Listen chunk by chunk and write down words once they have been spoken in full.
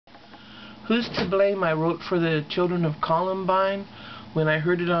Who's to blame? I wrote for the children of Columbine when I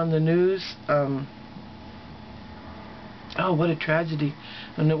heard it on the news. Oh, what a tragedy.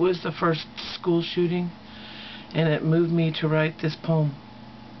 And it was the first school shooting, and it moved me to write this poem.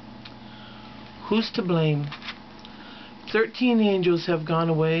 Who's to blame? 13 angels have gone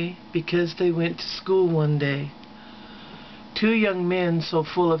away because they went to school one day. 2 young men so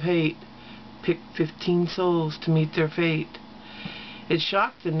full of hate picked 15 souls to meet their fate. It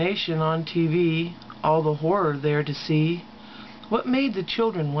shocked the nation on TV, all the horror there to see. What made the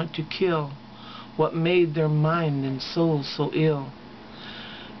children want to kill? What made their mind and soul so ill?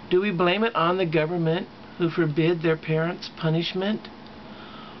 Do we blame it on the government who forbid their parents' punishment?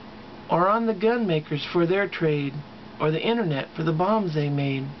 Or on the gun makers for their trade? Or the internet for the bombs they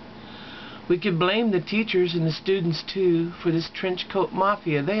made? We could blame the teachers and the students too for this trench coat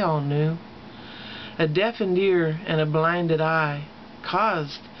mafia they all knew. A deafened ear and a blinded eye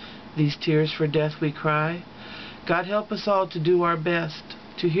caused these tears for death we cry. God help us all to do our best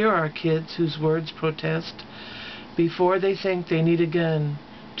to hear our kids whose words protest before they think they need a gun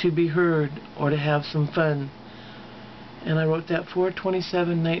to be heard or to have some fun. And I wrote that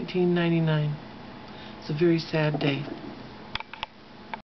 4/27/1999. It's a very sad day.